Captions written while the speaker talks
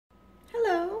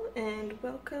and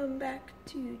welcome back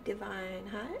to Divine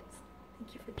Hives.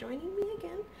 Thank you for joining me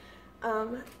again.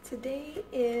 Today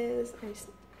is, I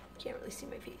can't really see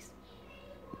my face.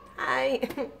 Hi.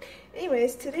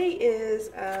 Anyways, today is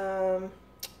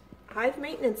hive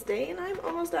maintenance day and I'm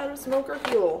almost out of smoker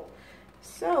fuel.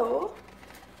 So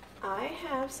I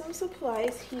have some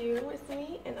supplies here with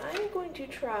me and I'm going to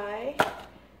try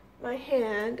my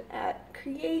hand at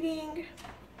creating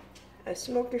a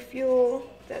smoker fuel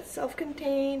that's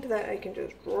self-contained that I can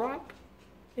just drop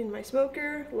in my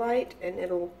smoker, light, and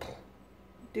it'll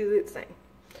do its thing.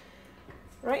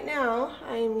 Right now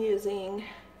I'm using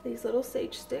these little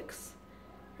sage sticks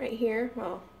right here.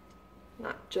 Well,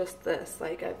 not just this,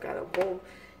 like I've got a whole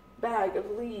bag of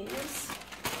leaves,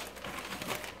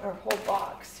 or a whole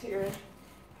box here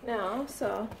now.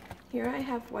 So here I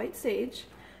have white sage.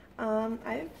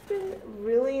 I've been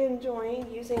really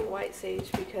enjoying using white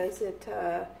sage because it,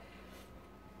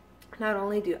 not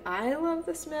only do I love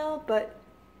the smell, but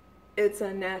it's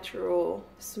a natural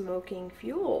smoking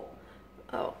fuel.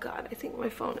 Oh God, I think my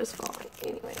phone is falling.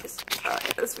 Anyways,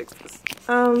 alright, let's fix this.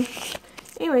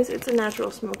 Anyways, it's a natural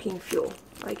smoking fuel.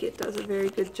 Like, it does a very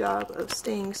good job of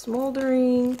staying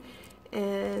smoldering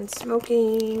and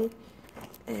smoking,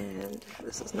 and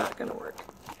this is not gonna work.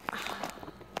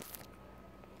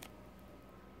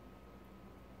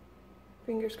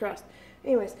 Fingers crossed.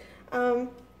 Anyways,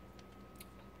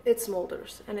 it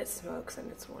smolders and it smokes and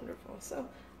it's wonderful. So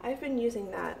I've been using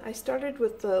that. I started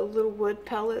with the little wood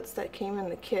pellets that came in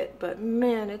the kit, but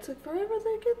man, it took forever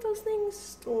to get those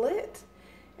things lit.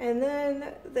 And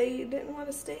then they didn't want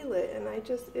to stay lit, and I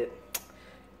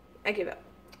gave up.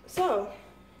 So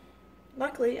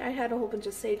luckily I had a whole bunch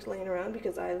of sage laying around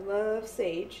because I love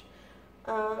sage.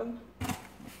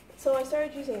 So I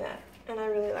started using that and I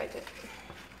really liked it.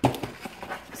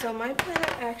 So my plan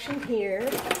of action here,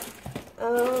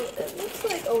 it looks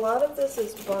like a lot of this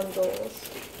is bundles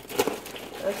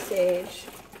of sage,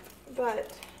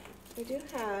 but I do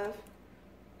have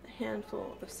a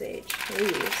handful of sage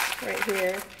leaves right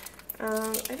here.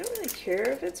 I don't really care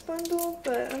if it's bundled,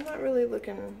 but I'm not really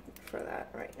looking for that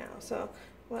right now. So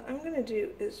what I'm going to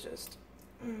do is just,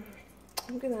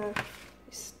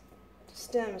 these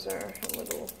stems are a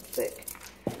little thick,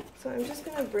 so I'm just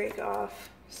going to break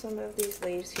off some of these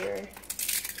leaves here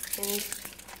and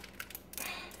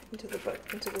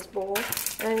into this bowl,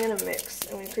 and I'm going to mix.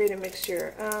 I'm going to create a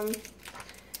mixture.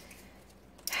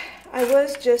 I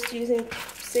was just using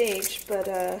sage, but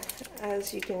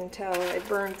as you can tell, I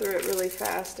burned through it really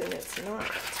fast, and it's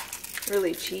not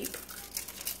really cheap.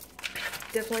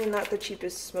 Definitely not the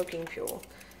cheapest smoking fuel.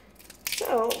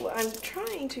 So I'm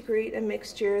trying to create a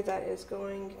mixture that is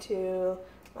going to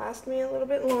last me a little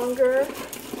bit longer,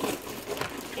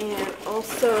 and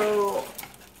also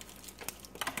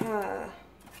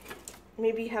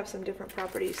maybe have some different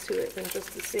properties to it than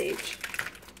just the sage.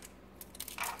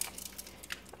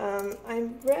 I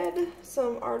read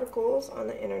some articles on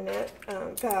the internet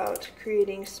about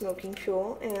creating smoking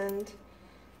fuel, and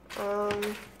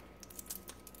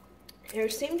there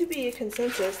seemed to be a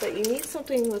consensus that you need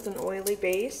something with an oily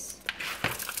base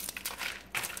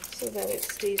so that it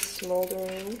stays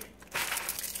smoldering,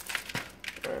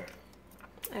 or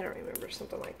I don't remember,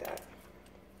 something like that,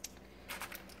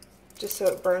 just so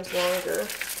it burns longer.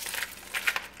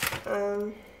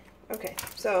 Okay,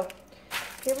 so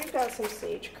here we've got some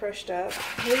sage crushed up.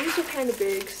 These are kind of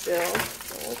big still,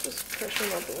 so we'll just crush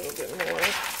them up a little bit more.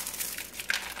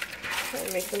 Try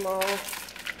to make them all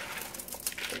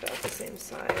about the same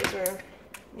size, or,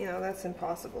 you know, that's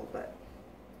impossible, but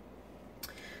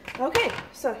okay,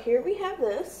 so here we have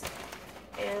this,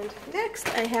 and next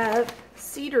I have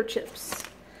cedar chips.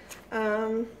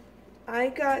 I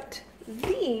got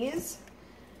these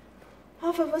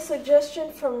off of a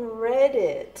suggestion from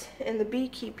Reddit in the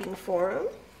beekeeping forum,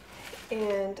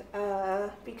 and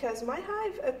because my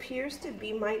hive appears to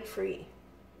be mite free.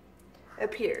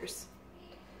 Appears.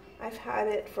 I've had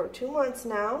it for 2 months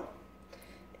now,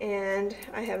 and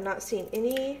I have not seen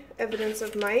any evidence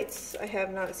of mites. I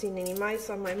have not seen any mites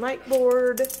on my mite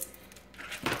board.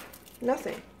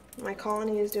 Nothing. My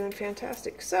colony is doing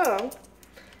fantastic. So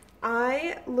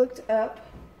I looked up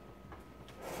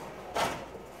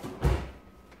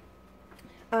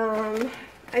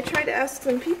I tried to ask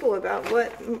some people about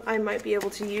what I might be able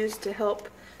to use to help.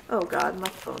 Oh God, my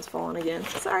phone's falling again.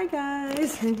 Sorry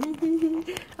guys.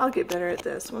 I'll get better at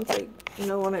this once I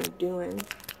know what I'm doing.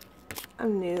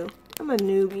 I'm new. I'm a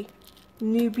newbie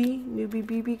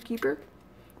beekeeper.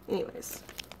 Anyways,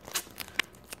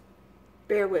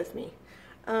 bear with me.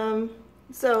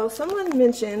 So someone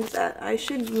mentioned that I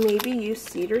should maybe use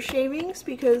cedar shavings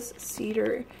because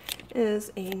cedar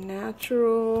is a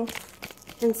natural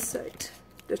insect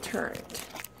deterrent.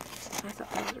 I thought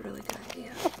that was a really good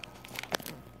idea.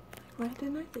 Why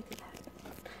didn't I think of that?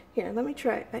 Here, let me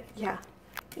try. Yeah,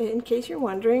 in case you're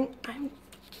wondering, I'm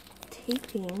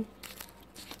taping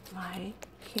my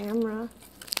camera,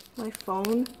 my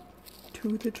phone,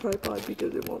 to the tripod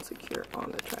because it won't secure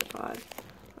on the tripod.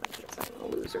 Because I'm a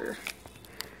loser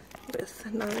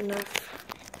with not enough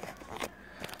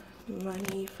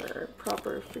money for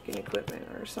proper freaking equipment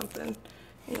or something.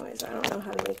 Anyways, I don't know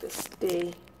how to make this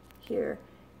stay here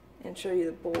and show you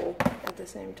the bowl at the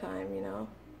same time, you know.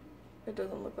 It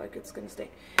doesn't look like it's gonna stay.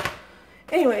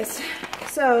 Anyways,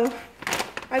 so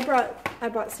I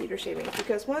bought cedar shavings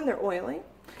because one, they're oily,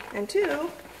 and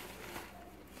two,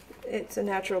 it's a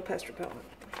natural pest repellent.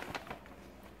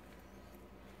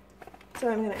 So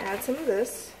I'm gonna add some of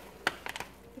this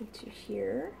into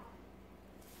here,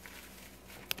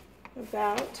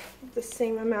 about the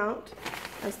same amount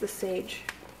as the sage,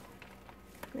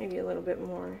 maybe a little bit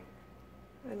more.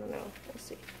 I don't know, we'll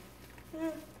see.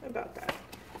 About that.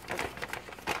 Okay.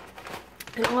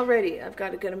 And already I've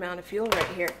got a good amount of fuel right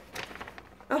here.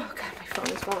 Oh god, my phone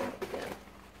is falling up again.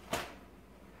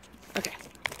 Okay.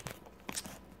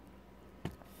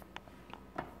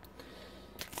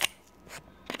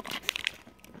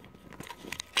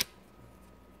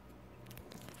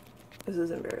 This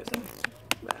is embarrassing,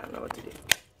 but I don't know what to do.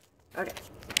 Okay.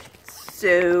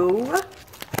 So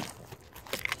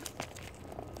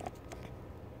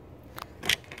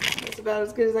that's about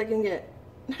as good as I can get.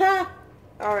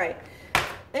 Alright.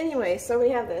 Anyway, so we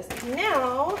have this.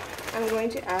 Now I'm going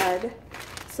to add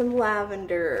some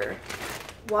lavender.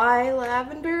 Why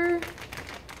lavender?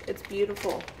 It's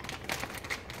beautiful.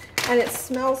 And it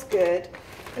smells good.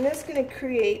 And it's going to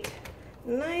create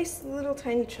nice little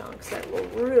tiny chunks that will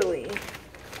really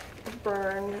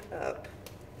burn up.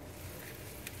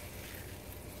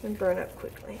 And burn up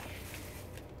quickly.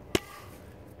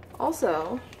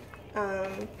 Also,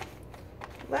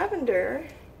 lavender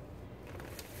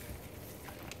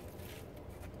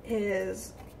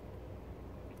is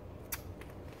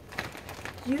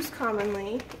used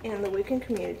commonly in the Wiccan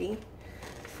community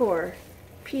for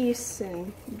peace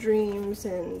and dreams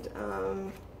and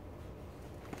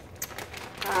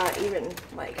even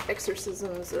like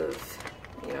exorcisms of,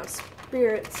 you know,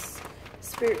 spirits,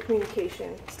 spirit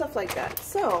communication, stuff like that.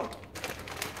 So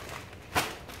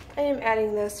I am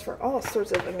adding this for all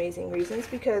sorts of amazing reasons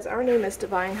because our name is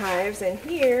Divine Hives, and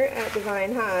here at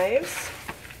Divine Hives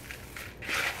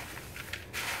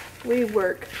we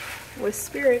work with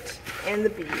spirit and the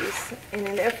bees in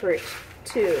an effort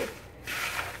to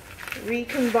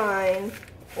recombine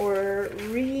or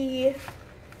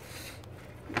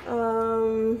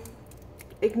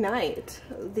ignite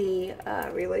the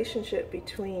relationship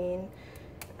between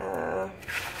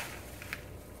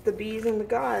the bees and the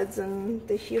gods and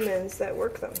the humans that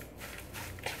work them.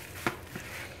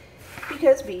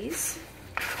 Because bees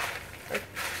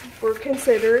were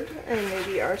considered, and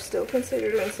maybe are still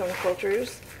considered in some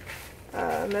cultures,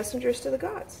 messengers to the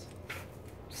gods.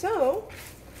 So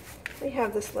we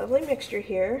have this lovely mixture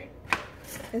here.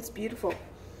 It's beautiful.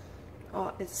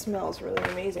 Oh, it smells really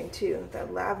amazing too.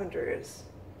 That lavender is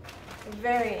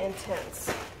very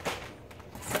intense.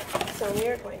 So we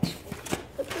are going to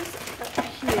put this up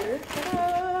here,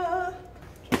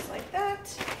 just like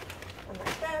that, and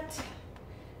like that.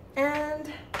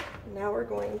 And now we're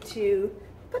going to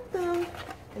put them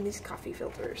in these coffee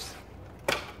filters.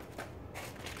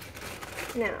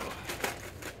 Now,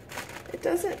 it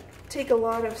doesn't take a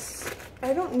lot of,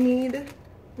 I don't need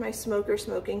my smoker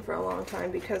smoking for a long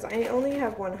time because I only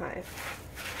have one hive.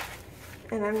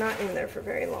 And I'm not in there for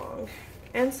very long.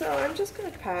 And so I'm just going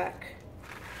to pack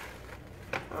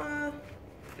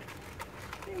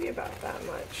maybe about that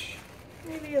much.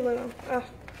 Maybe a little.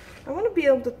 I want to be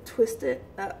able to twist it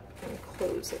up and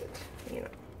close it, you know.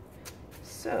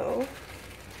 So,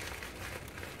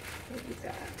 maybe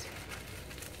that.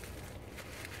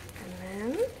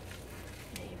 And then,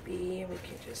 maybe we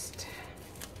can just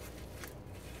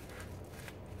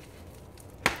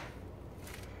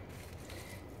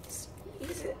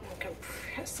squeeze it and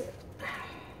compress it.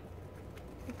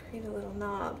 And create a little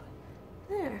knob.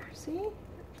 There, see?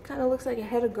 It kind of looks like a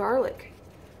head of garlic.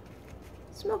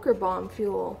 Smoker bomb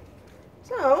fuel.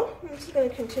 So, I'm just going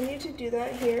to continue to do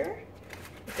that here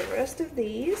with the rest of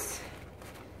these.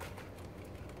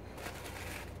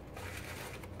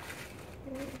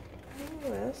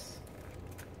 This.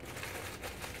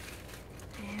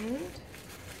 And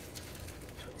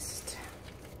twist.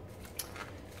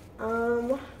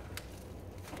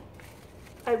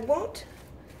 I won't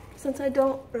since I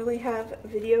don't really have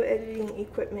video editing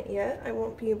equipment yet, I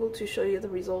won't be able to show you the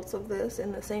results of this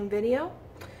in the same video.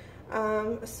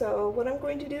 So what I'm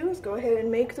going to do is go ahead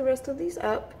and make the rest of these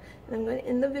up, and I'm going to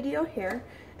end the video here.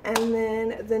 And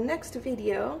then the next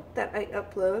video that I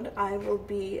upload, I will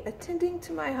be attending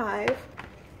to my hive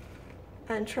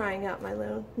and trying out my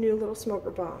new little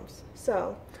smoker bombs.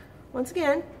 So once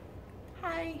again,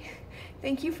 hi,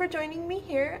 thank you for joining me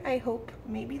here. I hope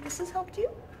maybe this has helped you.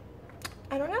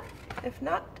 I don't know. If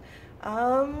not,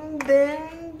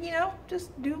 then, you know,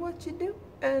 just do what you do.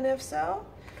 And if so,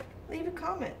 leave a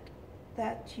comment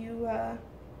that you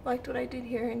liked what I did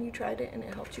here and you tried it and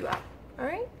it helped you out. All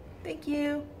right? Thank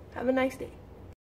you. Have a nice day.